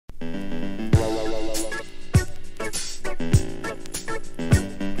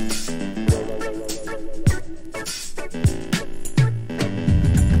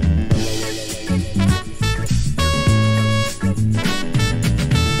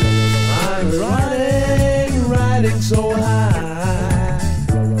riding so high,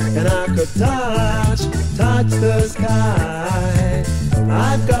 and I could touch the sky.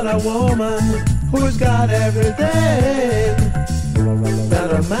 I've got a woman who's got everything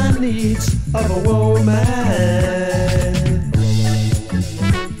that a man needs of a woman.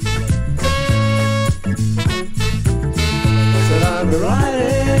 Said I'm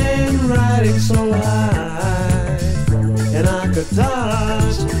riding so high, and I could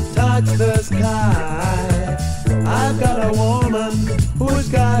touch the sky. I've got a woman who's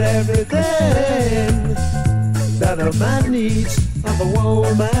got everything that a man needs of a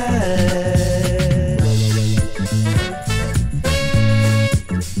woman.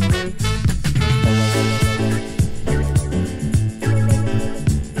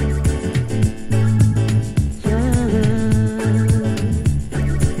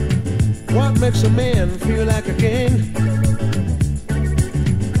 What makes a man feel like a king?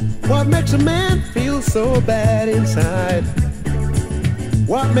 What makes a man feel so bad inside?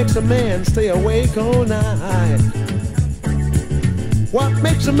 What makes a man stay awake all night? What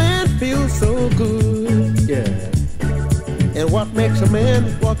makes a man feel so good? Yeah. And what makes a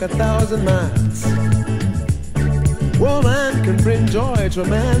man walk 1,000 miles? Woman can bring joy to a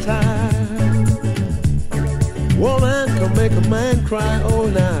man's heart. Woman can make a man cry all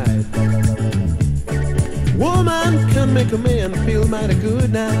night. Woman can make a man feel mighty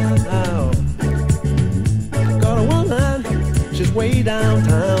good now. Got a woman, she's way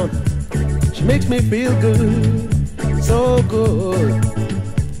downtown. She makes me feel good, so good.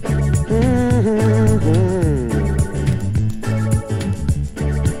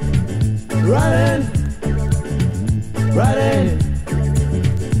 Riding, riding,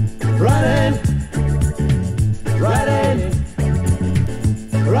 riding, riding,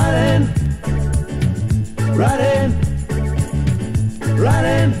 riding, riding,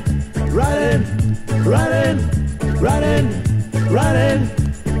 riding, riding, riding, riding, riding,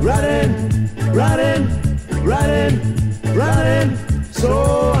 riding, riding, riding, riding, so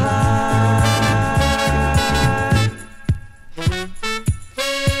high.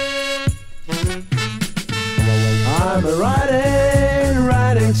 I'm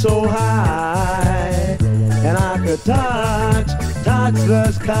riding so high, and I could touch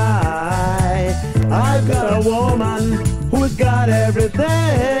the sky. I've got a woman who's got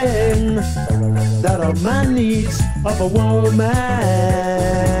everything that a man needs of a woman.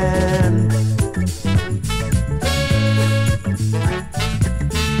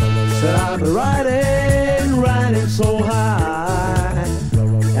 Said I'm riding so high,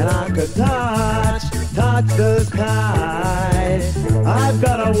 and I could touch the sky. I've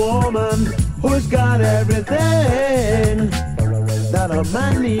got a woman who's got everything that a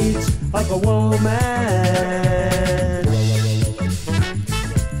man needs of a woman.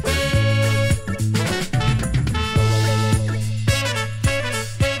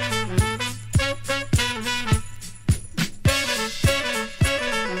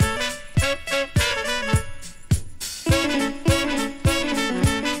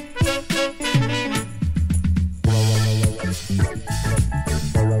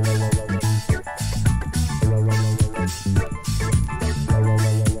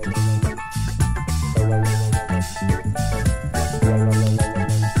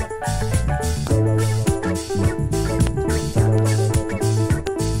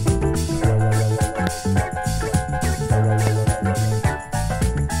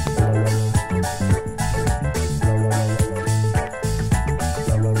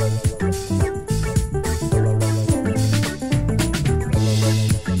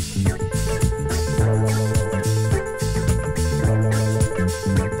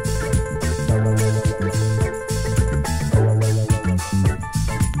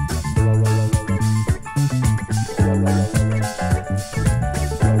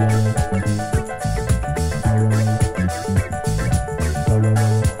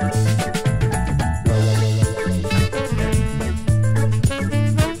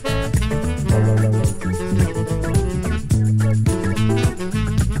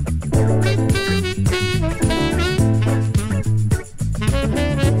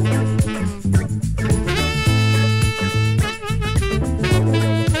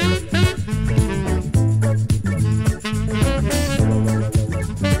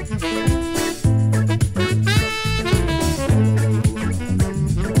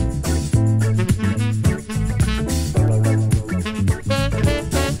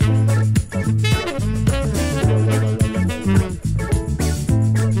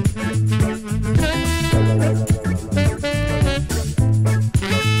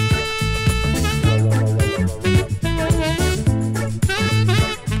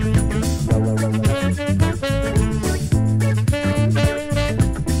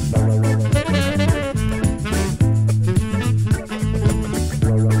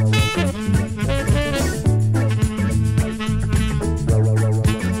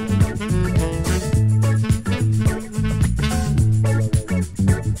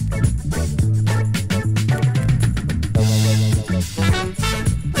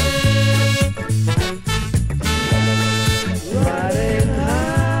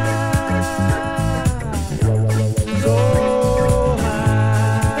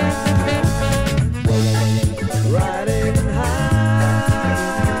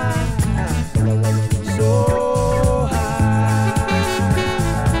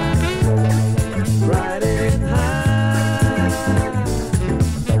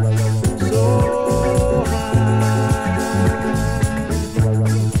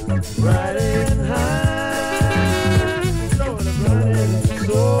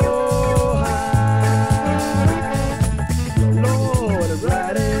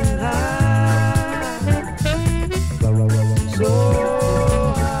 go.